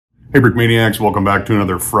Hey Brick Maniacs, welcome back to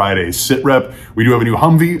another Friday Sit Rep. We do have a new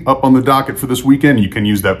Humvee up on the docket for this weekend. You can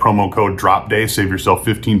use that promo code DROPDAY, save yourself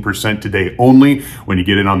 15% today only when you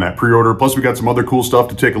get in on that pre-order. Plus we got some other cool stuff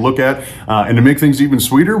to take a look at. And to make things even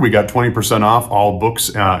sweeter, we got 20% off all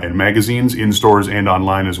books and magazines in stores and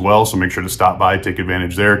online as well. So make sure to stop by, take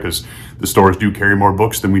advantage there, because the stores do carry more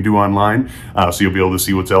books than we do online. So you'll be able to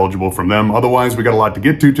see what's eligible from them. Otherwise, we got a lot to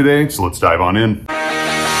get to today, so let's dive on in.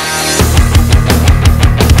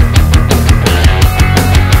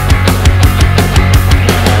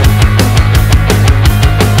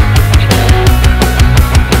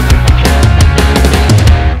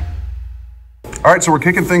 All right, so we're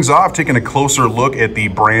kicking things off, taking a closer look at the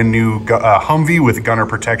brand new Humvee with gunner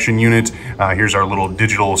protection unit. Here's our little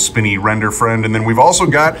digital spinny render friend. And then we've also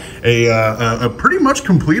got a pretty much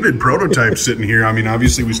completed prototype sitting here. I mean,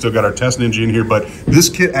 obviously we still got our test ninja in here, but this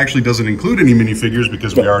kit actually doesn't include any minifigures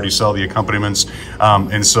because we already sell the accompaniments.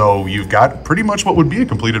 And so you've got pretty much what would be a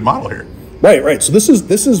completed model here. Right. So this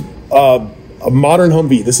is a modern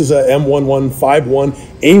Humvee. This is a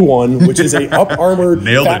M1151A1, which is a up-armored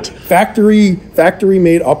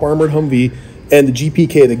factory-made up-armored Humvee, and the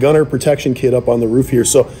GPK, the gunner protection kit, up on the roof here.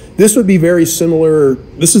 So this would be very similar.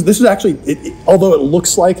 This is actually, although it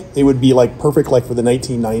looks like it would be like perfect like for the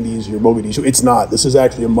 1990s, your Mogadishu, it's not. This is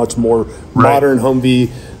actually a much more modern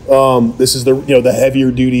Humvee. This is the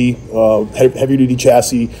heavier duty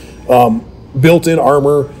chassis, built-in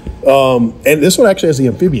armor. And this one actually has the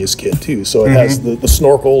amphibious kit too, so it has the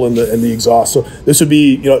snorkel and the exhaust. So this would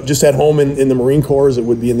be just at home in the Marine Corps as it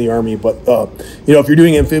would be in the Army. But if you're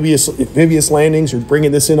doing amphibious landings, you're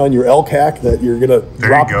bringing this in on your LCAC that you're gonna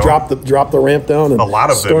drop the ramp down. And a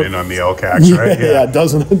lot of them in on the LCACs, right? Yeah, a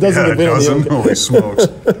dozen. Holy smokes!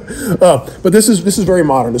 But this is very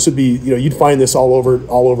modern. This would be you'd find this all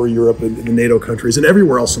over Europe and the NATO countries and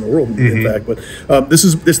everywhere else in the world, in fact. But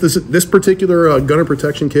this particular gunner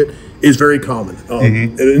protection kit is very common.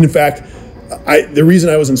 And in fact, the reason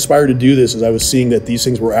I was inspired to do this is I was seeing that these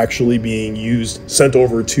things were actually being sent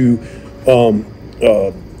over to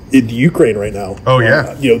the Ukraine right now. Oh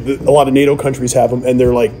yeah. A lot of NATO countries have them, and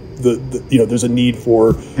they're like there's a need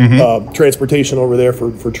for transportation over there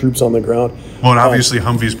for troops on the ground. Well, and obviously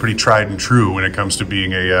Humvee is pretty tried and true when it comes to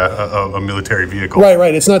being a military vehicle.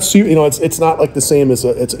 Right. It's not it's not like the same as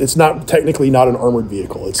it's not technically not an armored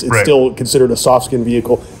vehicle. It's still considered a soft skin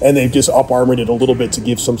vehicle, and they've just up armored it a little bit to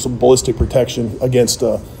give some ballistic protection against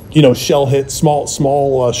shell hit,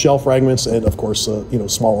 small shell fragments, and of course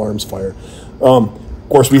small arms fire. Of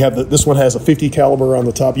course, we have this one has a 50 caliber on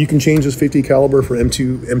the top. You can change this 50 caliber for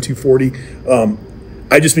M240.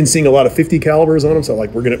 I've just been seeing a lot of 50 calibers on them, so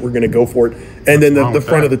like we're gonna go for it. And then the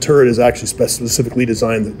front of the turret is actually specifically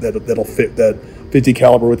designed that'll fit that 50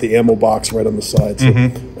 caliber with the ammo box right on the side.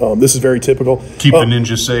 So this is very typical. Keep the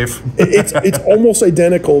ninja safe. It's almost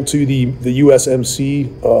identical to the USMC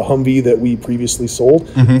Humvee that we previously sold.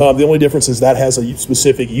 The only difference is that has a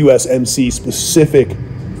specific USMC specific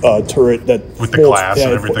turret that with the glass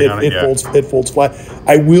and everything on it. It folds flat.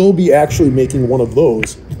 I will be actually making one of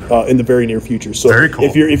those in the very near future. So very cool.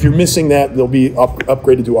 if you're missing that, they'll be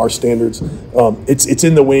upgraded to our standards. It's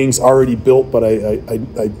in the wings already built, but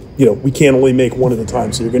we can only make one at a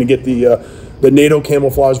time. So you're going to get the NATO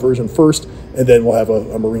camouflage version first, and then we'll have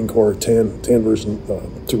a Marine Corps tan version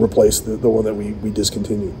to replace the one that we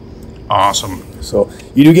discontinued. Awesome. So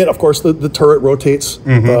you do get, of course, the turret rotates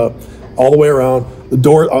all the way around. The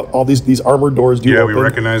door, all these armored doors do open. We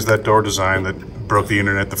recognize that door design that broke the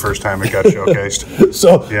internet the first time it got showcased.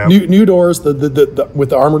 So new doors, with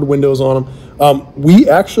the armored windows on them. We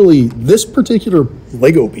actually, this particular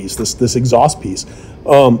Lego piece, this exhaust piece,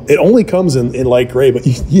 it only comes in light gray, but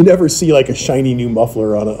you never see like a shiny new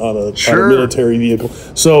muffler on a military vehicle.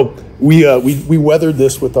 So we weathered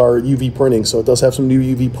this with our UV printing, so it does have some new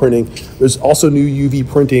UV printing. There's also new UV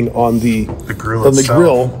printing on the grill itself. The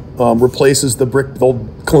grill. Replaces the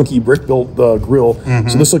clunky brick built grill.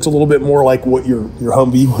 So this looks a little bit more like what your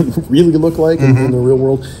Humvee would really look like in the real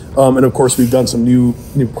world. And of course, we've done some new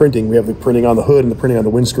printing. We have the printing on the hood and the printing on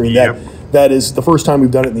the windscreen. That is the first time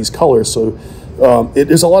we've done it in these colors. So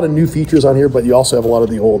there's a lot of new features on here, but you also have a lot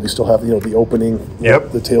of the old. You still have the opening,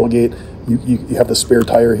 the tailgate. You have the spare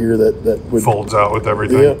tire here that folds out with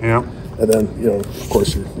everything. And then of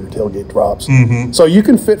course your tailgate drops. So you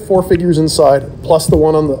can fit 4 figures inside, plus the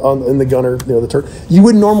one in the gunner, the turret. You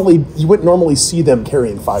wouldn't normally see them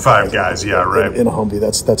carrying five guys. In a Humvee.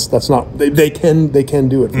 That's not they can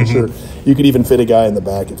do it for sure. You could even fit a guy in the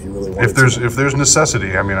back if you really want. If there's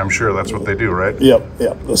necessity, I mean, I'm sure that's what they do, right? Yep.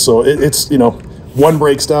 So it's one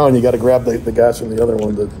breaks down, you got to grab the guys from the other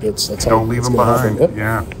one. That's don't leave them behind.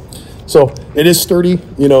 So it is sturdy.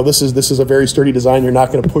 You know, this is a very sturdy design. You're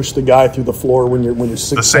not going to push the guy through the floor when you're the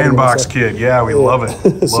sandbox kid. Yeah, we love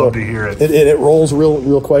it. So love to hear it. It rolls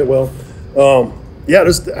real quite well. Yeah,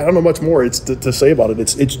 I don't know much more to say about it.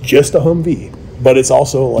 It's just a Humvee, but it's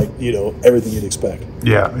also like, you know, everything you'd expect.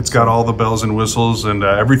 Yeah, it's got all the bells and whistles and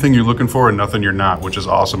everything you're looking for and nothing you're not, which is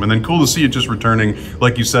awesome. And then cool to see it just returning,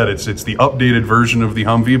 like you said, it's the updated version of the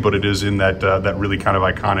Humvee, but it is in that that really kind of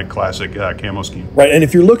iconic classic camo scheme. Right, and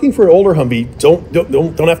if you're looking for an older Humvee,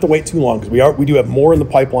 don't have to wait too long, because we do have more in the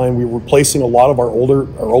pipeline. We're replacing a lot of our older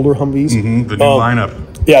Humvees. Mm-hmm, the new lineup.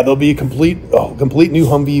 Yeah, there'll be a complete new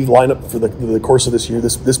Humvee lineup for the course of this year.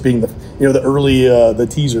 This being the early the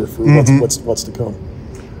teaser for what's to come.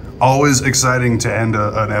 Always exciting to end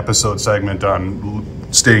an episode segment on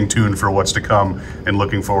staying tuned for what's to come and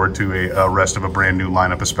looking forward to a rest of a brand new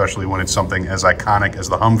lineup, especially when it's something as iconic as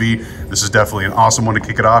the Humvee. This is definitely an awesome one to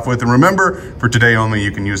kick it off with. And remember, for today only,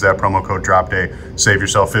 you can use that promo code DROPDAY. Save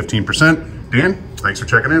yourself 15%. Dan, thanks for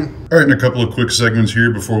checking in. All right, and a couple of quick segments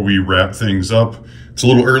here before we wrap things up. It's a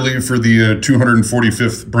little early for the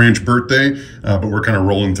 245th branch birthday, but we're kind of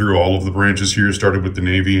rolling through all of the branches here. Started with the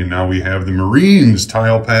Navy, and now we have the Marines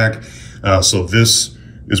tile pack. So this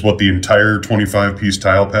is what the entire 25-piece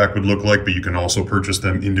tile pack would look like, but you can also purchase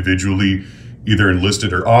them individually, either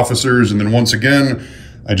enlisted or officers. And then once again,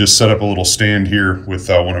 I just set up a little stand here with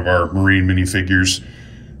one of our Marine minifigures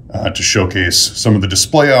to showcase some of the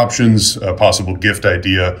display options, a possible gift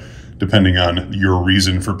idea, depending on your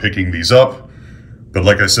reason for picking these up. But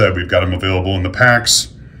like I said, we've got them available in the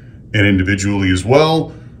packs and individually as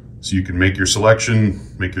well. So you can make your selection,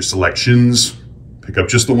 make your selections, pick up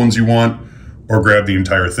just the ones you want, or grab the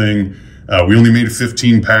entire thing. We only made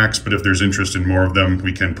 15 packs, but if there's interest in more of them,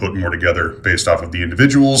 we can put more together based off of the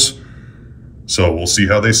individuals. So we'll see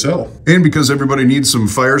how they sell. And because everybody needs some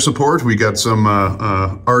fire support, we got some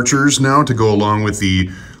archers now to go along with the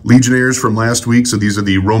Legionnaires from last week. So these are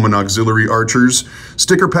the Roman Auxiliary Archers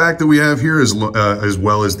sticker pack that we have here, as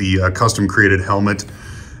well as the custom created helmet.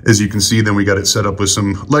 As you can see, then we got it set up with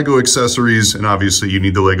some Lego accessories, and obviously you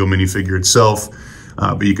need the Lego minifigure itself.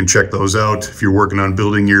 But you can check those out if you're working on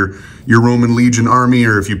building your Roman Legion army,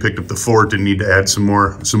 or if you picked up the fort and need to add some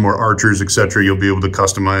more archers, etc. You'll be able to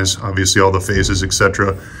customize, obviously, all the faces,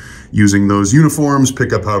 etc. using those uniforms.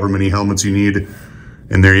 Pick up however many helmets you need,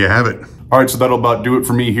 and there you have it. All right, so that'll about do it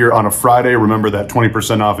for me here on a Friday. Remember that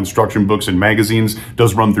 20% off instruction books and magazines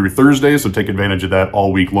does run through Thursday, so take advantage of that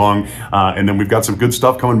all week long. And then we've got some good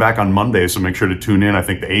stuff coming back on Monday, so make sure to tune in. I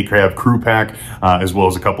think the ACRAV crew pack, as well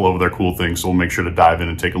as a couple of other cool things, so we'll make sure to dive in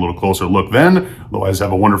and take a little closer look then. Otherwise,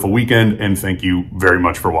 have a wonderful weekend, and thank you very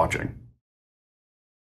much for watching.